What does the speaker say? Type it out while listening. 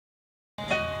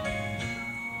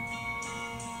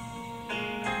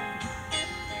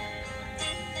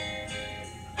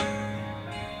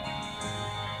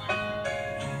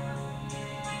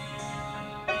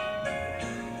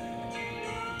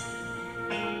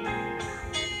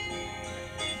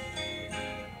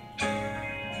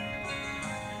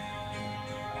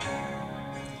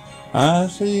I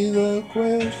see the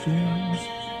questions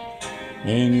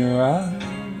in your eyes.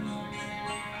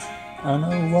 I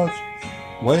know what's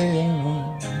weighing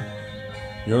on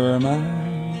your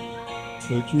mind,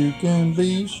 but you can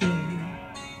be sure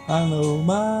I know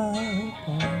my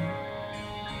part.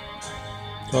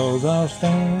 'Cause I'll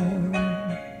stand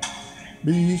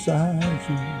beside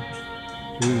you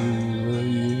through the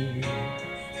years.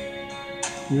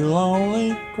 You'll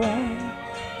only cry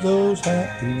those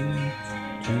happy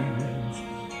tears.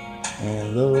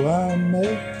 And though I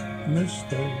make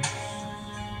mistakes,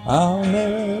 I'll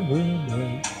never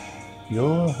break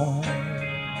your heart.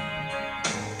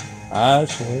 I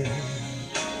swear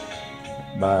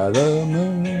by the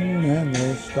moon and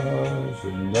the stars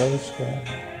in the sky,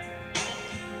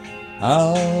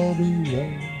 I'll be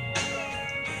there.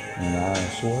 And I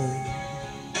swear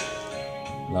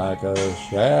like a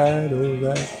shadow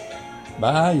that's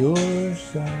by your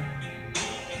side,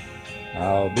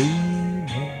 I'll be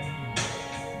there.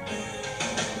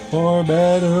 For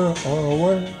better or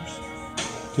worse,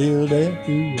 till death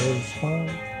do us part,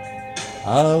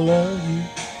 I'll love you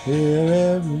with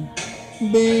every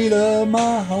beat of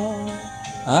my heart.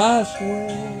 I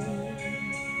swear.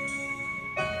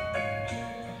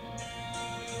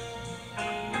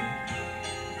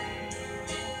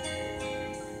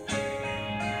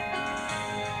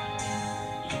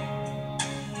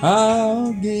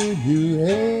 I'll give you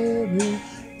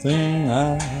everything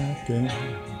I can.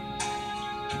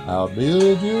 I'll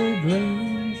build your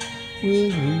dreams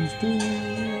with these two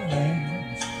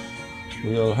hands.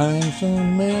 We'll hang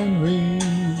some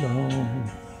memories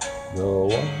on the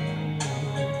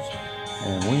walls,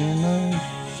 and when the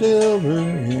silver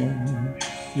in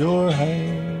your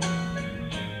hair,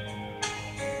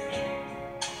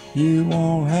 you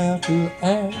won't have to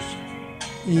ask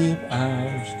if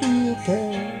I still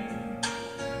care.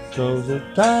 'Cause the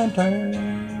time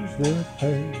turns the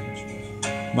page,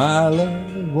 my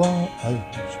love won't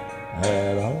age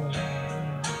at all.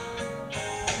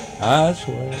 I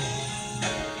swear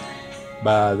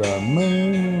by the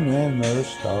moon and the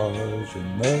stars in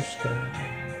the sky,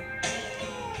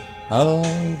 I'll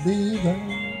be there.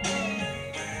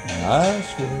 And I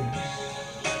swear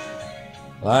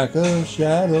like a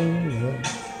shadow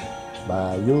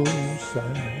by your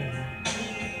side,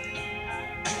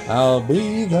 I'll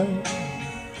be there.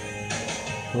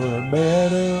 For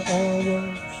better or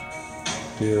worse,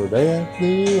 till death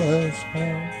do us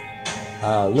part,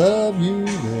 I love you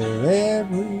with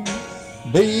every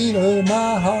beat of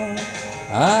my heart.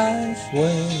 I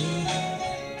swear.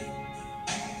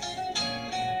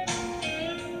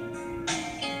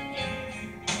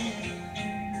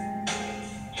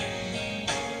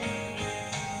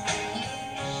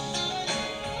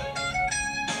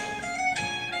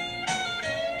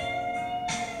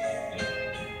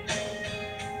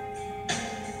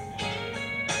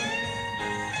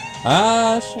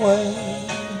 I swear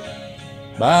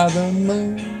by the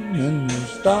moon and the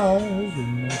stars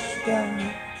in the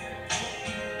sky,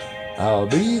 I'll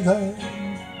be there.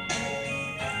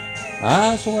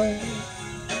 I swear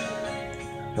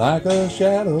like a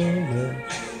shadow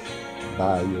that's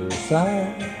by your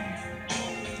side,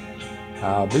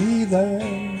 I'll be there.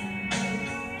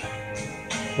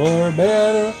 For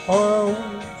better or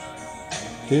worse,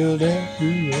 till death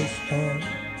do us part,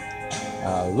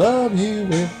 I love you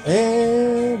with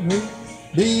every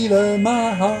beat of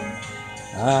my heart.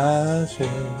 I swear.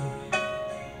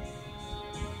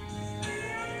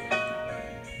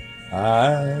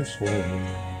 I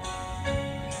swear.